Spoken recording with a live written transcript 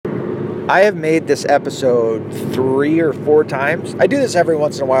I have made this episode 3 or 4 times. I do this every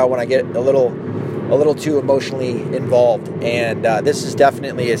once in a while when I get a little too emotionally involved, and this is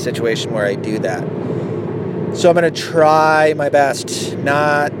definitely a situation where I do that. So I'm going to try my best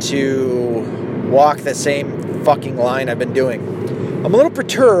not to walk the same fucking line I've been doing. I'm a little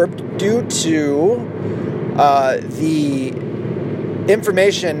perturbed due to the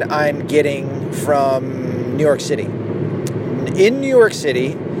information I'm getting from New York City. In New York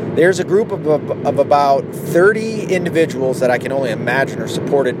City, there's a group of about 30 individuals that I can only imagine are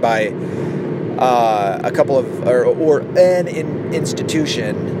supported by a couple of, or an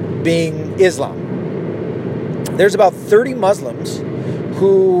institution, being Islam. There's about 30 Muslims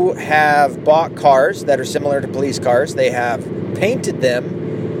who have bought cars that are similar to police cars. They have painted them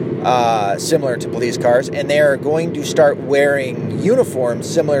similar to police cars, and they are going to start wearing uniforms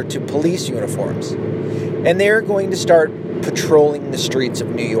similar to police uniforms. And they're going to start patrolling the streets of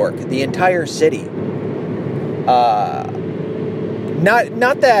New York, the entire city.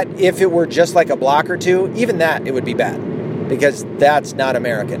 Not that if it were just like a block or two, even that it would be bad, because that's not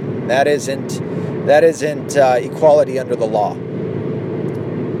American. That isn't equality under the law.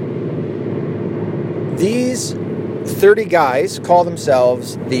 These 30 guys call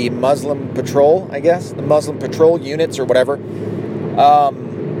themselves the Muslim Patrol, I guess, the Muslim Patrol units or whatever.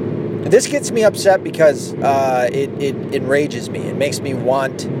 This gets me upset because it enrages me. It makes me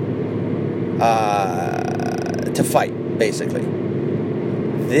want to fight, basically.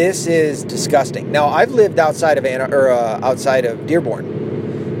 This is disgusting. Now, I've lived outside of Dearborn,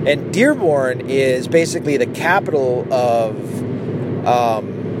 and Dearborn is basically the capital of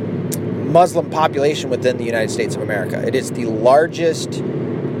Muslim population within the United States of America. It is the largest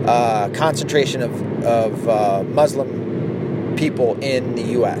concentration of Muslim people in the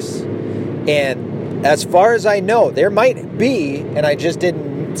U.S. And as far as I know, there might be, and I just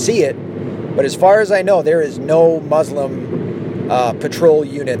didn't see it, but as far as I know, there is no Muslim patrol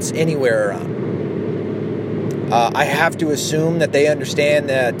units anywhere around. I have to assume that they understand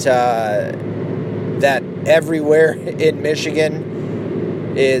that everywhere in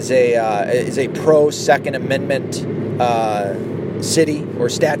Michigan is a pro Second Amendment city or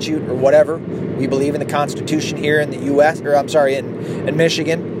statute or whatever. We believe in the Constitution here in the U.S. in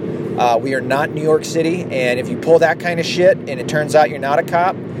Michigan. We are not New York City, and if you pull that kind of shit and it turns out you're not a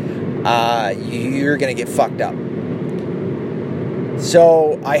cop, you're gonna get fucked up.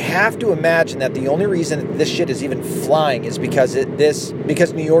 So I have to imagine that the only reason that this shit is even flying is because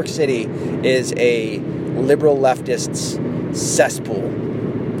New York City is a liberal leftist's cesspool.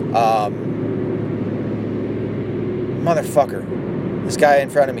 Motherfucker. This guy in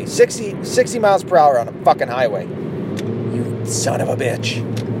front of me. 60 miles per hour on a fucking highway. You son of a bitch.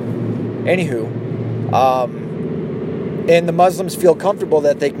 Anywho. And the Muslims feel comfortable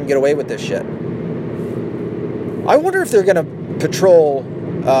that they can get away with this shit. I wonder if they're going to patrol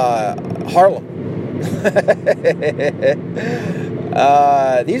Harlem.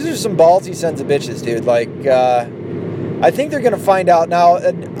 These are some ballsy sons of bitches, dude. Like, I think they're going to find out now.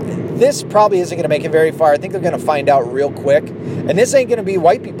 This probably isn't going to make it very far. I think they're going to find out real quick. And this ain't going to be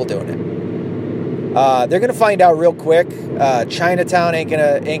white people doing it. They're going to find out real quick. Chinatown ain't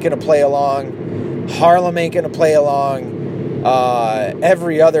gonna play along. Harlem ain't going to play along.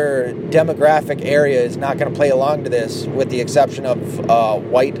 Every other demographic area is not going to play along to this, with the exception of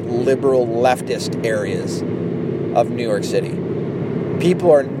white liberal leftist areas of New York City.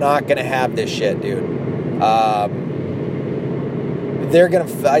 People are not going to have this shit, dude.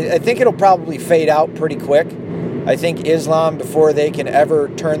 I think it'll probably fade out pretty quick. I think Islam, before they can ever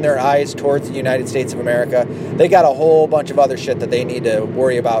turn their eyes towards the United States of America, they got a whole bunch of other shit that they need to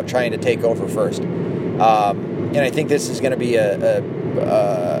worry about trying to take over first. And I think this is going to be a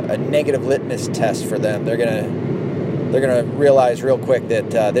negative litmus test for them. They're gonna realize real quick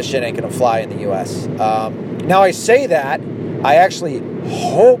that this shit ain't gonna fly in the U.S. Now I say that, I actually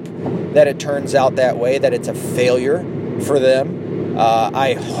hope that it turns out that way, that it's a failure for them.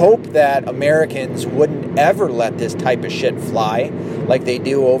 I hope that Americans wouldn't ever let this type of shit fly like they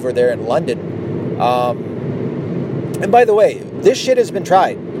do over there in London. And by the way, this shit has been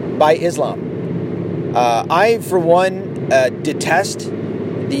tried by Islam. I, for one, detest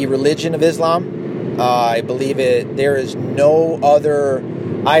the religion of Islam. I believe there is no other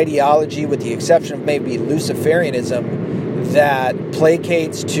ideology, with the exception of maybe Luciferianism, that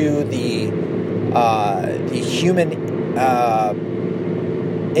placates to the human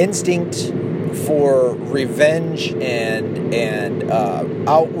instinct for revenge and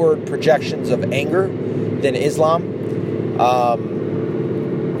outward projections of anger than Islam.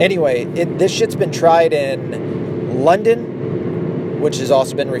 Anyway, this shit's been tried in London, which has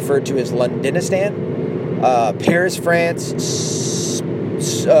also been referred to as Londonistan, Paris, France,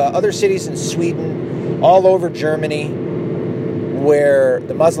 other cities in Sweden, all over Germany, where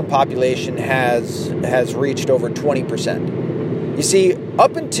the Muslim population has reached over 20%. You see,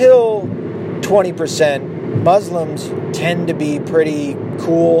 up until 20%, Muslims tend to be pretty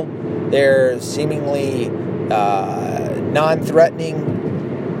cool. They're seemingly non-threatening,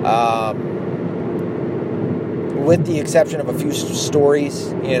 with the exception of a few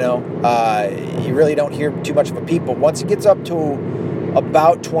stories. You really don't hear too much of a peep. But once it gets up to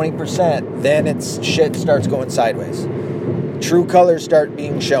about 20%, then shit starts going sideways. True colors start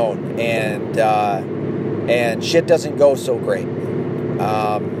being shown, and shit doesn't go so great.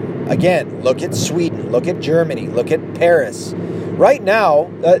 Again, look at Sweden, look at Germany, look at Paris. Right now,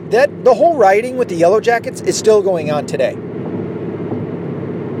 the whole rioting with the Yellow Jackets is still going on today.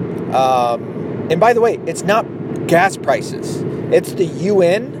 And by the way, it's not gas prices. It's the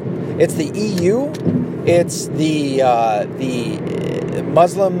UN, it's the EU, it's the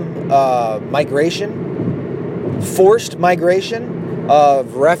Muslim migration, forced migration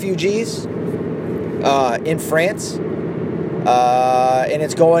of refugees in France, and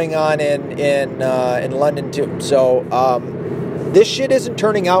it's going on in London too. So this shit isn't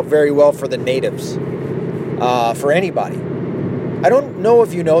turning out very well for the natives, for anybody. I don't know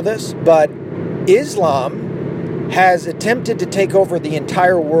if you know this, but Islam has attempted to take over the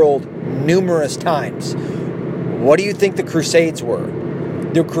entire world numerous times. What do you think the Crusades were?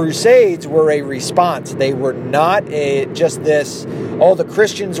 The Crusades were a response. They were not just this, the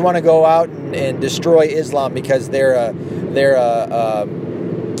Christians want to go out and destroy Islam because they're a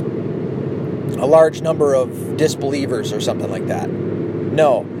large number of disbelievers or something like that.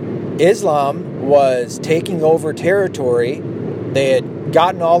 No. Islam was taking over territory. They had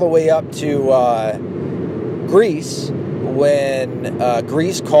gotten all the way up to Greece when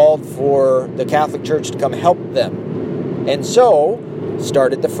Greece called for the Catholic Church to come help them. And so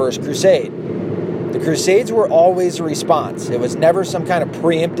started the First Crusade. The Crusades were always a response. It was never some kind of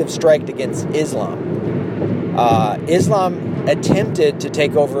preemptive strike against Islam. Islam attempted to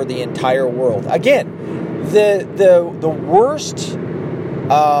take over the entire world. Again, the worst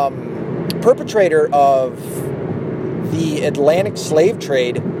perpetrator of the Atlantic slave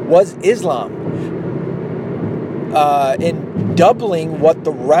trade was Islam, in doubling what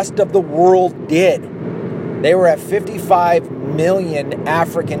the rest of the world did. They were at 55 million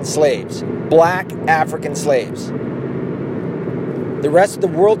African slaves, black African slaves. The rest of the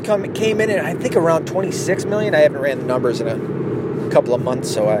world came in at, I think, around 26 million. I haven't ran the numbers in a couple of months,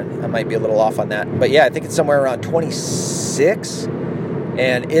 so I might be a little off on that. But yeah, I think it's somewhere around 26,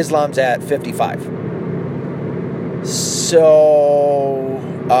 and Islam's at 55. So,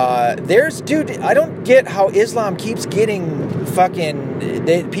 dude, I don't get how Islam keeps getting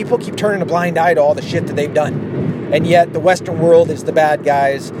people keep turning a blind eye to all the shit that they've done. And yet the Western world is the bad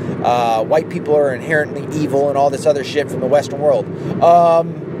guys. White people are inherently evil and all this other shit from the Western world.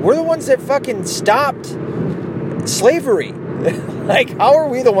 We're the ones that fucking stopped slavery. Like, how are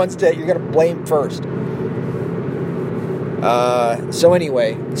we the ones that you're going to blame first? So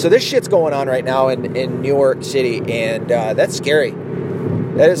anyway, this shit's going on right now in New York City, and that's scary.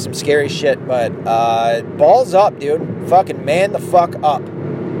 That is some scary shit, but balls up, dude. Fucking man the fuck up.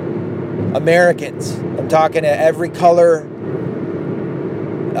 Americans. I'm talking to every color,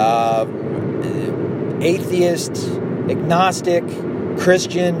 atheist, agnostic,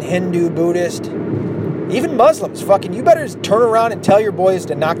 Christian, Hindu, Buddhist, even Muslims. Fucking, you better turn around and tell your boys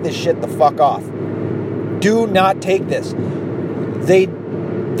to knock this shit the fuck off. Do not take this.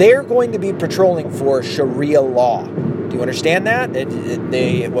 They're going to be patrolling for Sharia law. Do you understand that?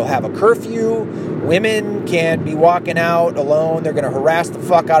 They will have a curfew. Women can't be walking out alone. They're going to harass the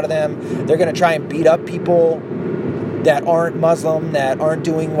fuck out of them. They're going to try and beat up people that aren't Muslim, that aren't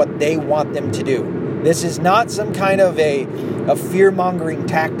doing what they want them to do. This is not some kind of a fear-mongering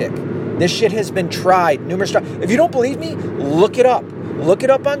tactic. This shit has been tried numerous times. If you don't believe me, look it up. Look it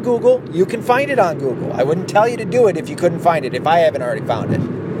up on Google. You can find it on Google. I wouldn't tell you to do it if you couldn't find it, if I haven't already found it.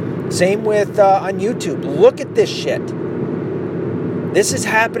 Same with on YouTube. Look at this shit. This is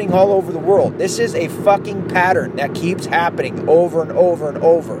happening all over the world. This is a fucking pattern that keeps happening over and over and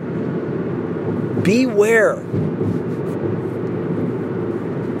over. Beware.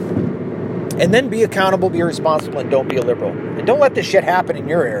 And then be accountable, be responsible, and don't be a liberal. And don't let this shit happen in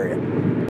your area.